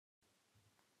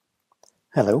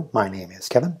Hello, my name is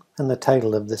Kevin, and the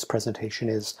title of this presentation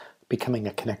is Becoming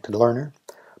a Connected Learner,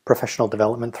 Professional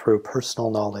Development Through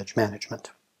Personal Knowledge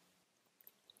Management.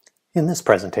 In this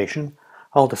presentation,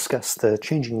 I'll discuss the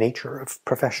changing nature of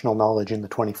professional knowledge in the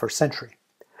 21st century,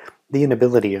 the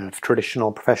inability of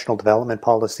traditional professional development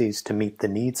policies to meet the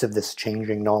needs of this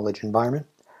changing knowledge environment,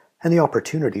 and the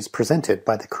opportunities presented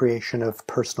by the creation of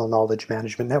personal knowledge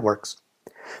management networks.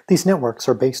 These networks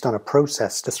are based on a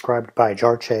process described by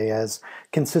Jarche as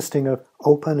consisting of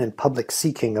open and public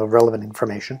seeking of relevant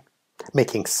information,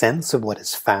 making sense of what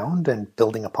is found and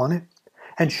building upon it,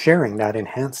 and sharing that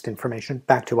enhanced information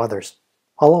back to others.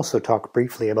 I'll also talk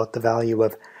briefly about the value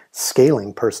of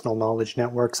scaling personal knowledge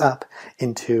networks up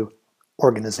into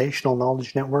organizational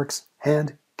knowledge networks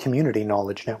and community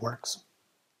knowledge networks.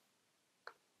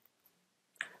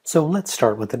 So let's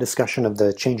start with a discussion of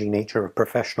the changing nature of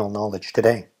professional knowledge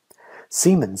today.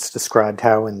 Siemens described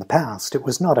how in the past it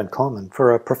was not uncommon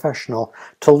for a professional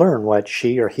to learn what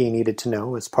she or he needed to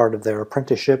know as part of their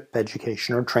apprenticeship,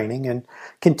 education, or training and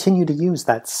continue to use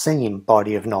that same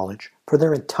body of knowledge for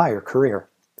their entire career.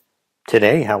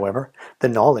 Today, however, the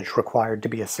knowledge required to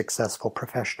be a successful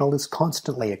professional is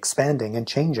constantly expanding and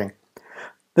changing.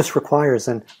 This requires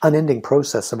an unending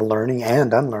process of learning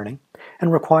and unlearning,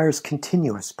 and requires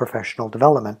continuous professional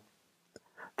development.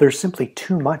 There's simply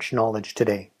too much knowledge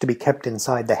today to be kept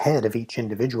inside the head of each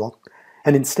individual,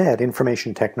 and instead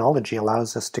information technology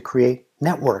allows us to create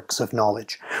networks of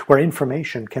knowledge where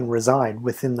information can reside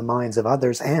within the minds of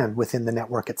others and within the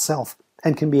network itself,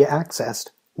 and can be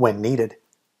accessed when needed.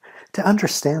 To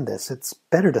understand this, it's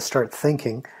better to start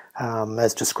thinking,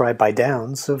 as described by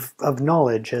Downes, of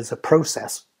knowledge as a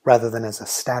process rather than as a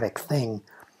static thing.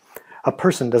 A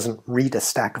person doesn't read a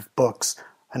stack of books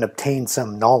and obtain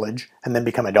some knowledge and then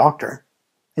become a doctor.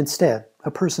 Instead,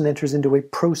 a person enters into a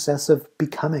process of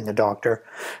becoming a doctor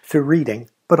through reading,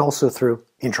 but also through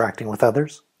interacting with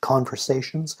others,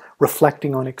 conversations,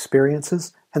 reflecting on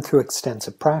experiences, and through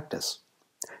extensive practice.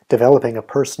 Developing a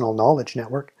personal knowledge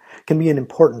network can be an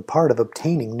important part of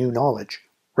obtaining new knowledge,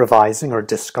 revising or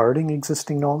discarding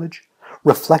existing knowledge,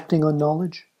 reflecting on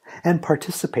knowledge, and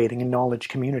participating in knowledge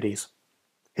communities.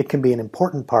 It can be an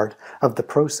important part of the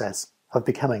process of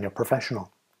becoming a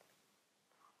professional.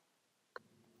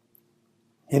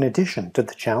 In addition to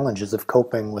the challenges of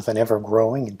coping with an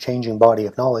ever-growing and changing body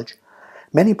of knowledge,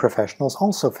 many professionals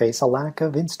also face a lack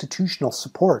of institutional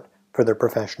support for their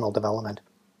professional development.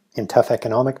 In tough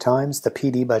economic times, the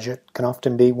PD budget can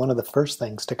often be one of the first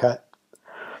things to cut.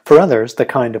 For others, the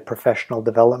kind of professional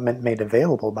development made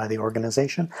available by the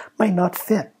organization might not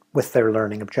fit with their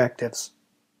learning objectives.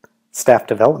 Staff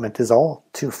development is all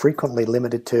too frequently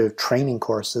limited to training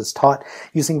courses taught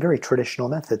using very traditional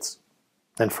methods.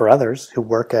 And for others who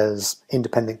work as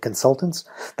independent consultants,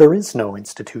 there is no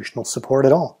institutional support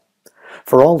at all.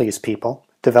 For all these people,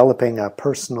 developing a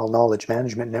personal knowledge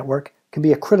management network can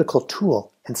be a critical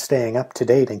tool in staying up to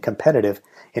date and competitive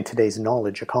in today's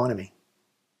knowledge economy.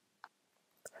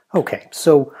 Okay,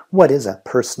 so what is a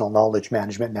personal knowledge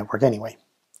management network anyway?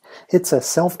 It's a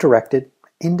self-directed,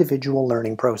 individual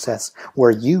learning process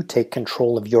where you take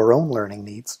control of your own learning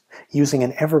needs using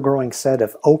an ever-growing set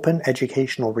of open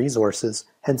educational resources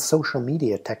and social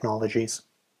media technologies.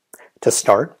 To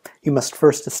start, you must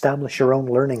first establish your own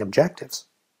learning objectives.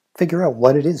 Figure out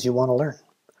what it is you want to learn.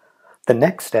 The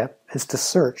next step is to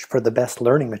search for the best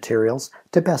learning materials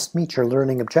to best meet your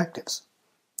learning objectives.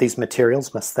 These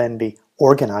materials must then be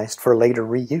organized for later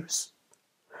reuse.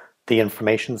 The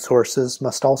information sources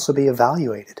must also be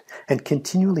evaluated and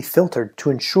continually filtered to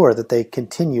ensure that they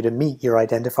continue to meet your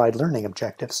identified learning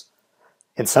objectives.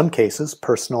 In some cases,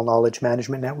 personal knowledge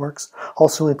management networks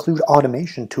also include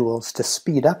automation tools to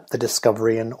speed up the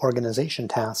discovery and organization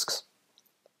tasks.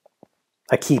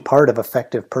 A key part of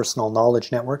effective personal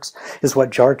knowledge networks is what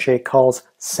Jarche calls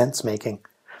sense-making,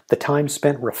 the time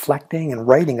spent reflecting and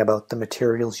writing about the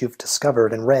materials you've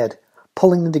discovered and read,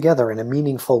 pulling them together in a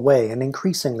meaningful way and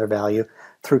increasing their value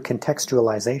through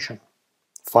contextualization.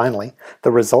 Finally,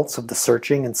 the results of the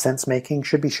searching and sense-making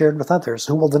should be shared with others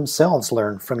who will themselves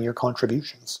learn from your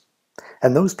contributions.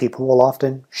 And those people will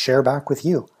often share back with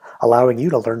you, allowing you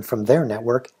to learn from their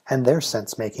network and their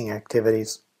sense-making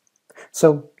activities.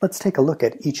 So let's take a look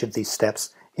at each of these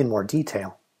steps in more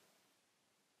detail.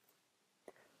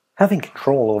 Having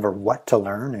control over what to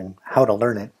learn and how to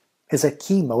learn it is a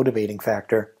key motivating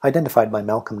factor identified by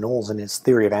Malcolm Knowles in his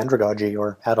theory of andragogy,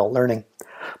 or adult learning.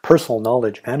 Personal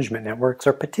knowledge management networks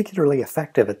are particularly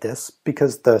effective at this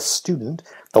because the student,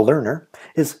 the learner,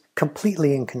 is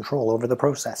completely in control over the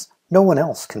process. No one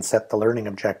else can set the learning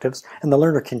objectives, and the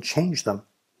learner can change them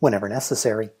whenever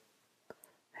necessary.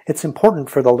 It's important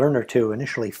for the learner to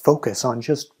initially focus on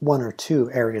just one or two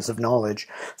areas of knowledge,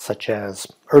 such as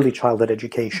early childhood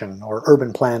education, or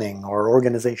urban planning, or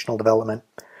organizational development.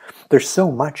 There's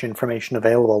so much information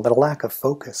available that a lack of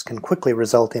focus can quickly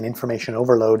result in information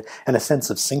overload and a sense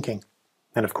of sinking.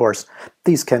 And of course,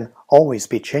 these can always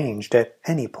be changed at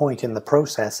any point in the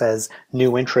process as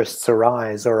new interests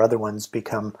arise or other ones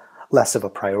become less of a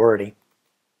priority.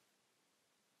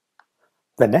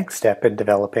 The next step in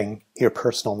developing your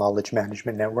personal knowledge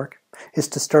management network is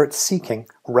to start seeking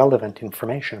relevant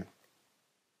information.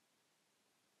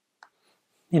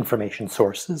 Information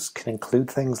sources can include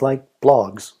things like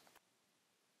blogs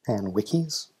and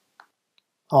wikis,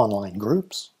 online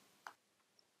groups,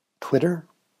 Twitter,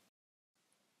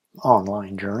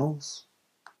 online journals,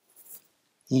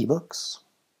 ebooks,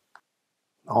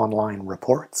 online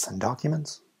reports and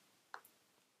documents,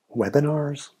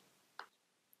 webinars,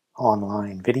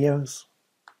 online videos,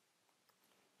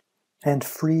 and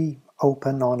free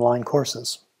open online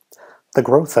courses. The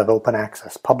growth of open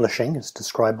access publishing, as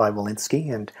described by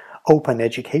Walensky, and open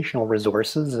educational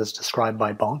resources, as described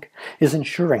by Bonk, is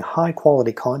ensuring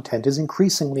high-quality content is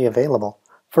increasingly available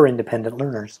for independent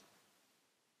learners.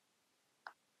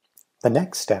 The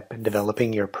next step in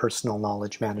developing your personal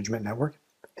knowledge management network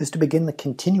is to begin the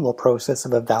continual process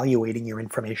of evaluating your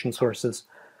information sources.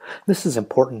 This is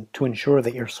important to ensure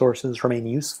that your sources remain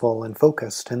useful and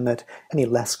focused, and that any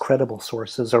less credible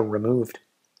sources are removed.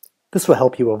 This will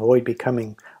help you avoid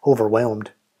becoming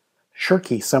overwhelmed.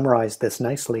 Shirky summarized this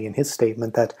nicely in his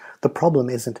statement that the problem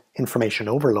isn't information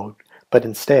overload, but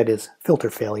instead is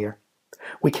filter failure.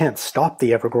 We can't stop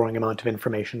the ever-growing amount of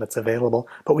information that's available,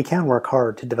 but we can work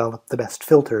hard to develop the best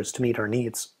filters to meet our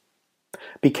needs.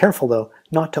 Be careful, though,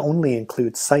 not to only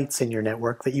include sites in your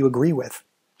network that you agree with.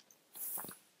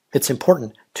 It's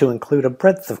important to include a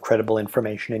breadth of credible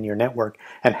information in your network,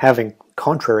 and having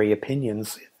contrary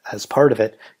opinions as part of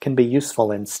it can be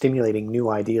useful in stimulating new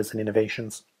ideas and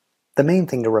innovations. The main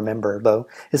thing to remember, though,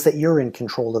 is that you're in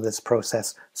control of this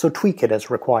process, so tweak it as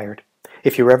required.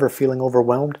 If you're ever feeling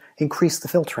overwhelmed, increase the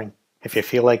filtering. If you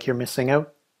feel like you're missing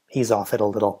out, ease off it a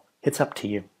little. It's up to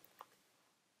you.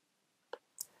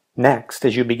 Next,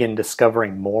 as you begin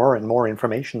discovering more and more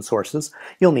information sources,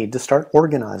 you'll need to start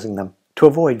organizing them to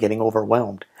avoid getting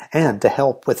overwhelmed and to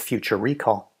help with future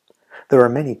recall. There are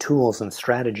many tools and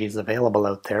strategies available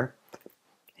out there,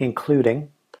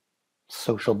 including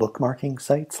social bookmarking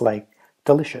sites like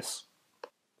Delicious,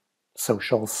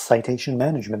 social citation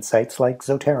management sites like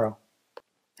Zotero,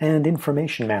 and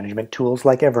information management tools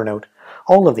like Evernote.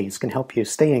 All of these can help you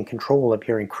stay in control of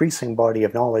your increasing body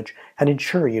of knowledge and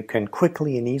ensure you can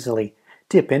quickly and easily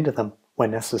dip into them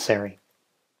when necessary.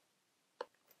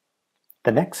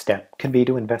 The next step can be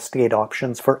to investigate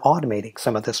options for automating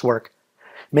some of this work.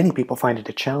 Many people find it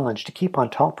a challenge to keep on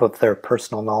top of their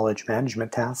personal knowledge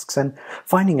management tasks, and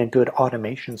finding a good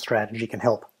automation strategy can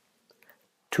help.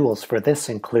 Tools for this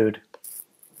include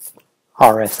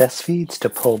RSS feeds to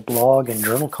pull blog and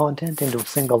journal content into a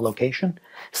single location,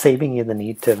 saving you the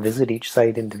need to visit each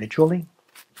site individually.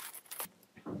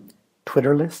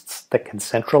 Twitter lists that can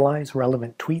centralize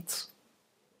relevant tweets.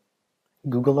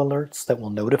 Google alerts that will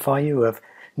notify you of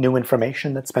new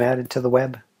information that's been added to the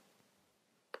web.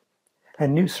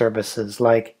 And new services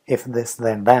like If This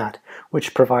Then That,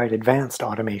 which provide advanced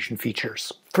automation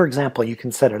features. For example, you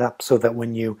can set it up so that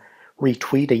when you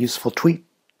retweet a useful tweet,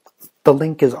 the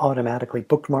link is automatically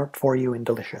bookmarked for you in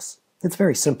Delicious. It's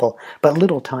very simple, but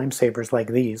little time savers like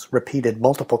these, repeated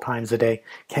multiple times a day,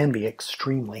 can be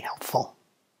extremely helpful.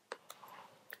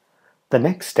 The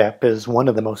next step is one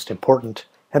of the most important,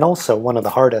 and also one of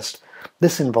the hardest.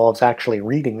 This involves actually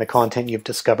reading the content you've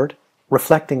discovered,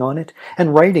 reflecting on it,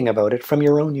 and writing about it from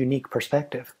your own unique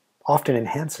perspective, often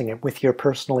enhancing it with your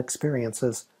personal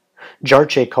experiences.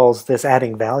 Jarche calls this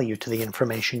adding value to the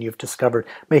information you've discovered,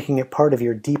 making it part of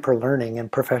your deeper learning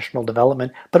and professional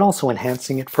development, but also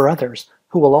enhancing it for others,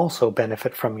 who will also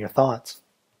benefit from your thoughts.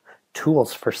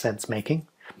 Tools for sense-making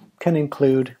can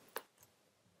include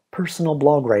personal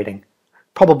blog writing,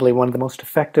 probably one of the most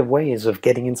effective ways of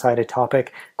getting inside a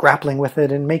topic, grappling with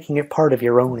it, and making it part of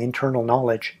your own internal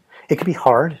knowledge. It can be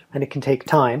hard, and it can take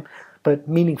time, but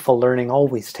meaningful learning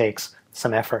always takes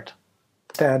some effort.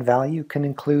 To add value can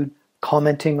include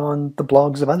commenting on the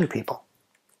blogs of other people,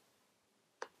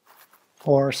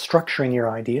 or structuring your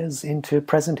ideas into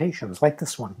presentations like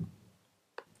this one.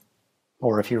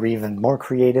 Or if you're even more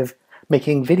creative,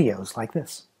 making videos like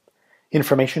this.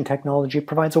 Information technology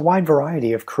provides a wide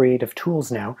variety of creative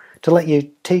tools now to let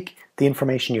you take the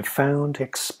information you've found,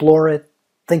 explore it,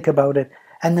 think about it,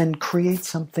 and then create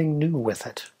something new with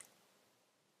it.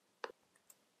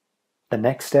 The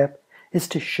next step is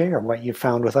to share what you've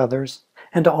found with others,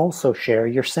 and to also share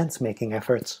your sense-making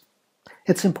efforts.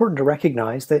 It's important to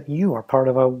recognize that you are part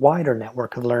of a wider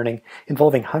network of learning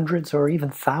involving hundreds or even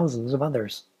thousands of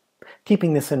others.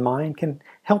 Keeping this in mind can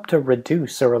help to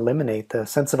reduce or eliminate the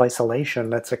sense of isolation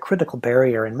that's a critical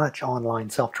barrier in much online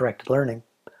self-directed learning.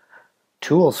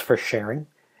 Tools for sharing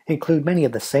include many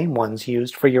of the same ones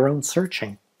used for your own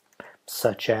searching,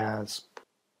 such as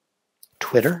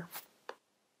Twitter,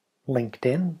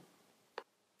 LinkedIn,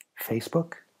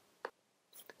 Facebook,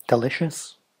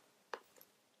 Delicious,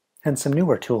 and some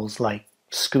newer tools like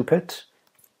Scoopit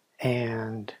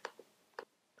and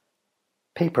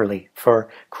Paperly for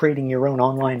creating your own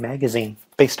online magazine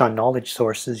based on knowledge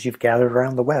sources you've gathered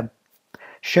around the web.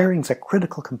 Sharing is a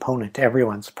critical component to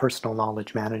everyone's personal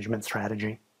knowledge management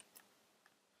strategy.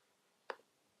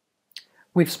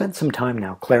 We've spent some time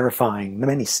now clarifying the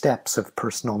many steps of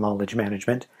personal knowledge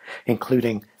management,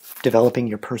 including developing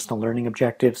your personal learning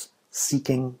objectives,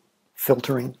 seeking,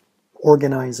 filtering,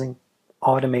 organizing,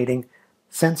 automating,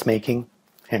 sense-making,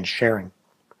 and sharing.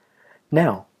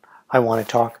 Now, I want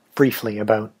to talk briefly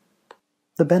about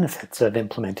the benefits of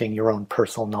implementing your own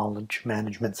personal knowledge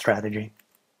management strategy.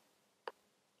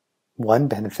 One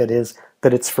benefit is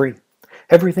that it's free.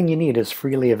 Everything you need is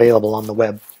freely available on the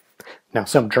web. Now,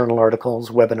 some journal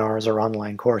articles, webinars, or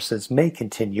online courses may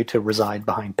continue to reside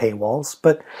behind paywalls,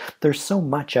 but there's so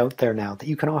much out there now that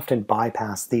you can often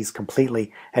bypass these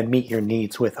completely and meet your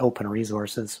needs with open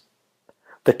resources.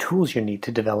 The tools you need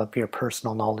to develop your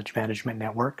personal knowledge management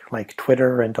network, like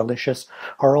Twitter and Delicious,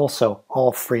 are also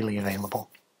all freely available.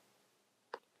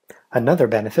 Another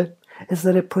benefit is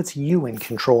that it puts you in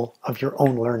control of your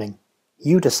own learning.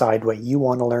 You decide what you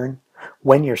want to learn,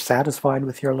 when you're satisfied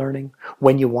with your learning,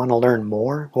 when you want to learn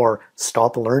more or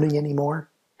stop learning anymore,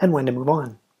 and when to move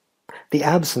on. The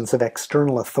absence of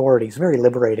external authority is very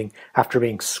liberating after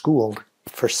being schooled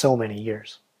for so many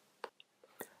years.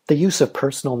 The use of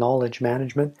personal knowledge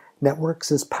management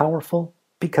networks is powerful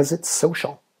because it's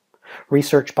social.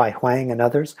 Research by Huang and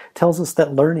others tells us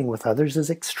that learning with others is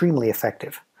extremely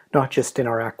effective, not just in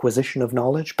our acquisition of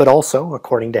knowledge, but also,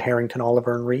 according to Harrington,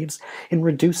 Oliver, and Reeves, in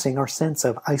reducing our sense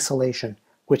of isolation,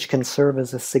 which can serve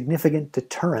as a significant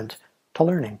deterrent to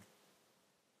learning.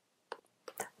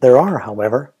 There are,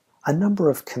 however, a number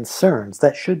of concerns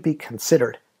that should be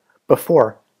considered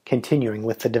before continuing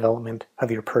with the development of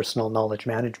your personal knowledge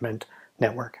management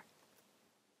network.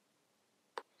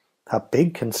 A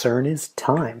big concern is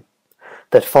time.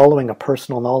 That following a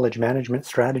personal knowledge management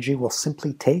strategy will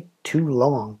simply take too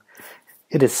long.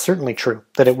 It is certainly true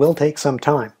that it will take some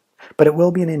time, but it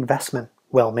will be an investment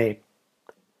well made.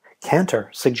 Cantor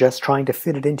suggests trying to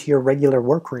fit it into your regular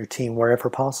work routine wherever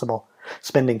possible,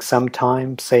 spending some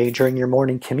time, say during your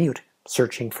morning commute,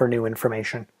 searching for new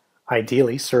information,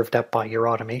 ideally served up by your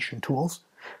automation tools.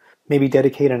 Maybe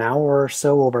dedicate an hour or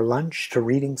so over lunch to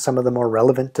reading some of the more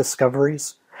relevant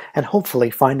discoveries, and hopefully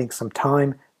finding some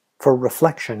time for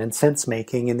reflection and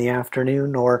sense-making in the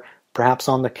afternoon, or perhaps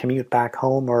on the commute back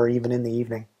home, or even in the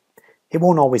evening. It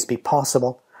won't always be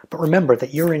possible, but remember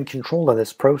that you're in control of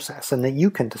this process and that you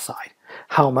can decide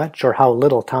how much or how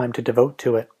little time to devote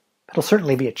to it. It'll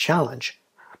certainly be a challenge,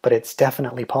 but it's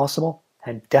definitely possible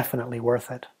and definitely worth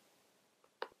it.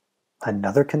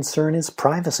 Another concern is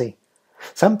privacy.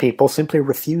 Some people simply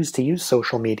refuse to use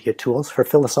social media tools for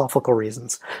philosophical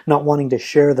reasons, not wanting to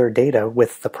share their data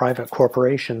with the private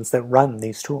corporations that run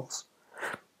these tools.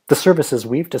 The services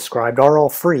we've described are all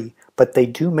free, but they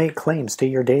do make claims to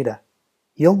your data.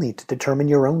 You'll need to determine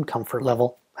your own comfort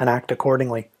level and act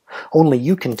accordingly. Only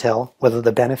you can tell whether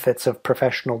the benefits of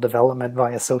professional development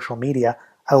via social media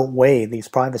outweigh these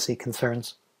privacy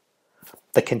concerns.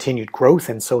 The continued growth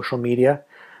in social media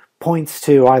points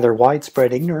to either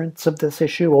widespread ignorance of this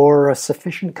issue or a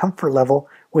sufficient comfort level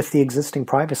with the existing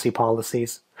privacy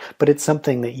policies, but it's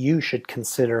something that you should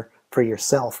consider for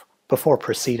yourself before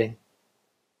proceeding.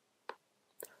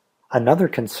 Another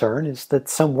concern is that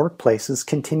some workplaces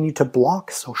continue to block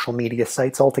social media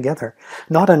sites altogether,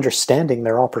 not understanding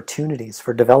their opportunities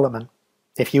for development.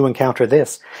 If you encounter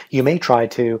this, you may try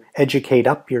to educate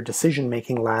up your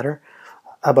decision-making ladder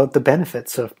about the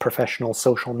benefits of professional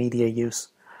social media use.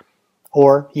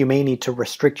 Or you may need to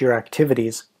restrict your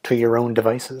activities to your own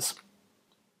devices.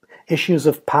 Issues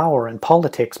of power and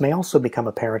politics may also become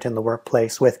apparent in the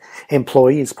workplace, with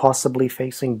employees possibly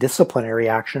facing disciplinary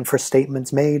action for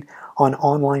statements made on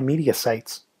online media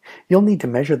sites. You'll need to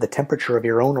measure the temperature of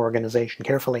your own organization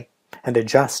carefully and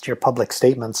adjust your public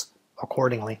statements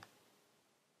accordingly.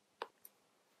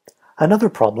 Another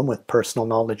problem with personal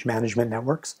knowledge management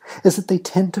networks is that they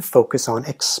tend to focus on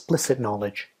explicit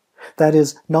knowledge. That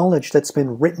is, knowledge that's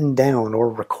been written down or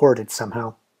recorded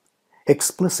somehow.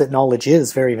 Explicit knowledge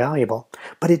is very valuable,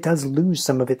 but it does lose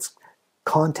some of its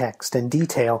context and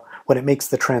detail when it makes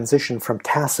the transition from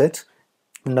tacit,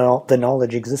 the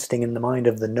knowledge existing in the mind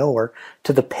of the knower,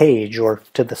 to the page or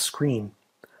to the screen.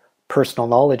 Personal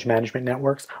knowledge management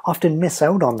networks often miss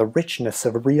out on the richness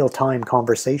of real-time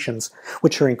conversations,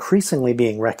 which are increasingly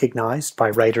being recognized by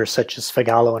writers such as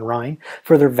Figallo and Ryan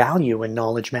for their value in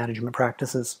knowledge management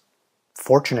practices.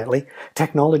 Fortunately,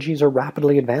 technologies are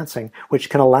rapidly advancing, which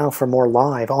can allow for more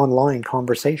live online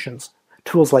conversations.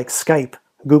 Tools like Skype,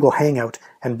 Google Hangout,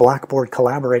 and Blackboard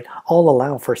Collaborate all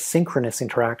allow for synchronous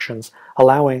interactions,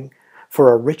 allowing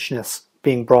for a richness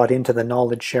being brought into the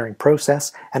knowledge-sharing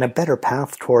process and a better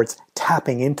path towards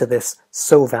tapping into this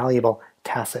so valuable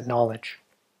tacit knowledge.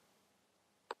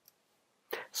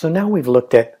 So now we've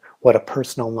looked at what a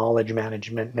personal knowledge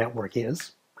management network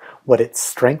is, what its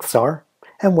strengths are,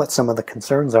 and what some of the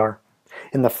concerns are.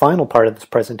 In the final part of this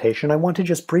presentation, I want to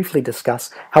just briefly discuss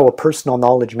how a personal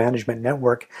knowledge management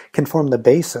network can form the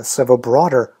basis of a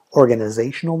broader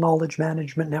organizational knowledge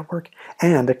management network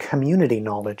and a community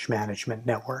knowledge management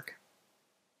network.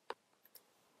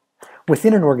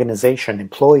 Within an organization,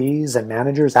 employees and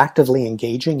managers actively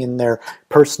engaging in their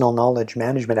personal knowledge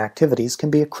management activities can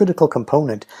be a critical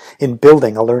component in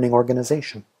building a learning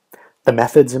organization. The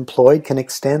methods employed can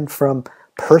extend from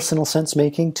personal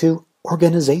sense-making to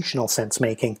organizational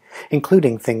sense-making,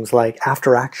 including things like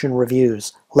after-action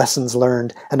reviews, lessons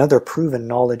learned, and other proven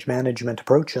knowledge management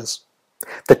approaches.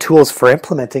 The tools for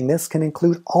implementing this can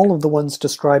include all of the ones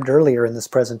described earlier in this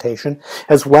presentation,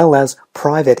 as well as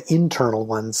private internal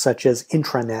ones such as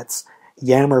intranets,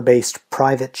 Yammer-based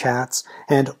private chats,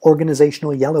 and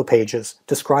organizational yellow pages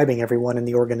describing everyone in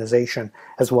the organization,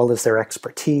 as well as their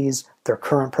expertise, their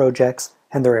current projects,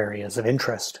 and their areas of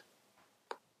interest.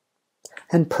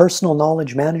 And personal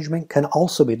knowledge management can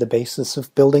also be the basis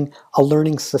of building a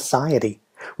learning society,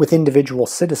 with individual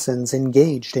citizens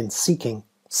engaged in seeking,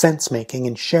 sense-making,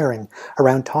 and sharing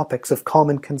around topics of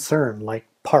common concern like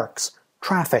parks,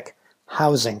 traffic,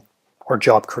 housing, or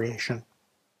job creation.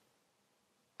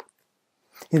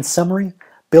 In summary,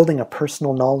 building a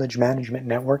personal knowledge management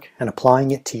network and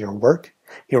applying it to your work,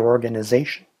 your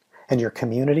organization, and your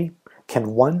community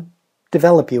can 1.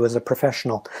 Develop you as a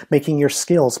professional, making your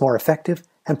skills more effective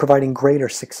and providing greater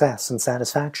success and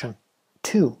satisfaction.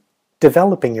 2.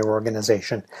 Developing your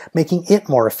organization, making it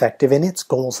more effective in its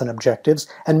goals and objectives,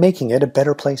 and making it a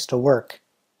better place to work.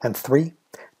 And 3.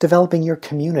 Developing your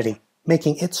community,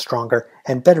 making it stronger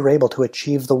and better able to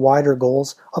achieve the wider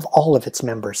goals of all of its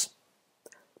members.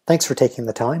 Thanks for taking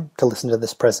the time to listen to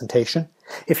this presentation.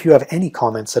 If you have any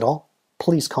comments at all,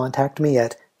 please contact me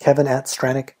at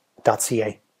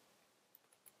kevin@stranick.ca.